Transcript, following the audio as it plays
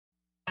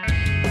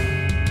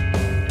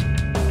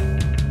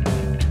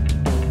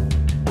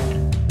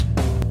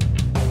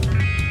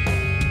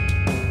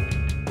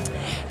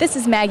This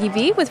is Maggie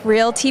V with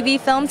Real TV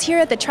Films here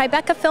at the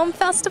Tribeca Film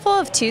Festival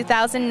of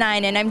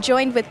 2009, and I'm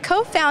joined with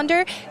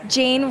co-founder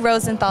Jane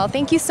Rosenthal.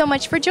 Thank you so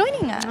much for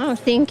joining us. Oh,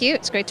 thank you.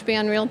 It's great to be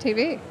on Real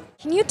TV.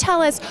 Can you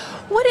tell us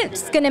what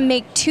it's going to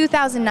make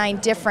 2009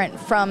 different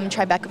from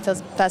Tribeca Film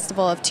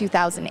Festival of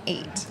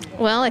 2008?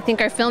 Well, I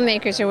think our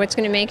filmmakers are what's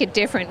going to make it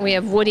different. We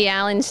have Woody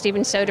Allen,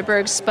 Steven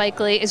Soderbergh, Spike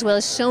Lee, as well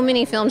as so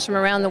many films from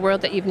around the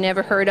world that you've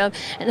never heard of.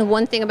 And the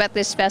one thing about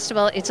this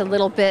festival, it's a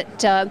little bit,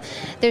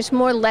 there's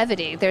more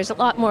levity. There's a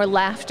lot more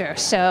laughter.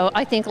 So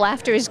I think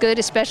laughter is good,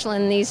 especially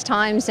in these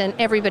times, and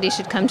everybody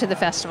should come to the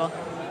festival.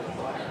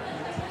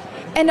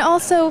 And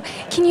also,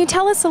 can you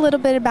tell us a little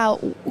bit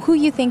about who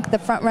you think the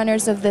front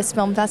runners of this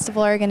film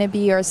festival are going to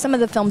be, or some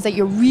of the films that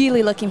you're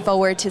really looking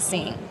forward to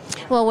seeing?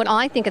 Well, what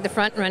I think of the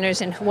front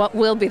runners and what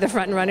will be the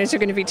front runners are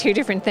going to be two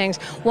different things.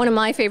 One of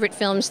my favorite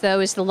films,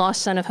 though, is The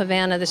Lost Son of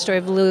Havana, the story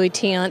of Louis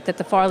Tiant that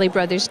the Farley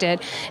brothers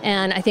did.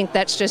 And I think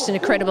that's just an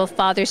incredible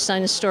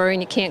father-son story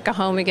and you can't go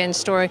home again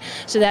story.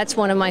 So that's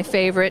one of my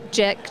favorite.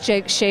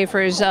 Jake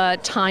Schaefer's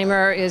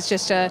Timer is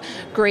just a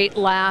great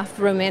laugh,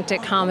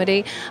 romantic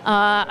comedy.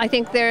 I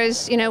think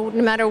there's, no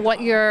matter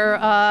what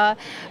your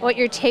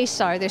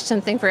tastes are, there's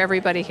something for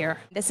everybody here.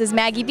 This is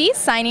Maggie B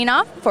signing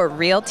off for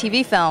Real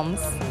TV Films.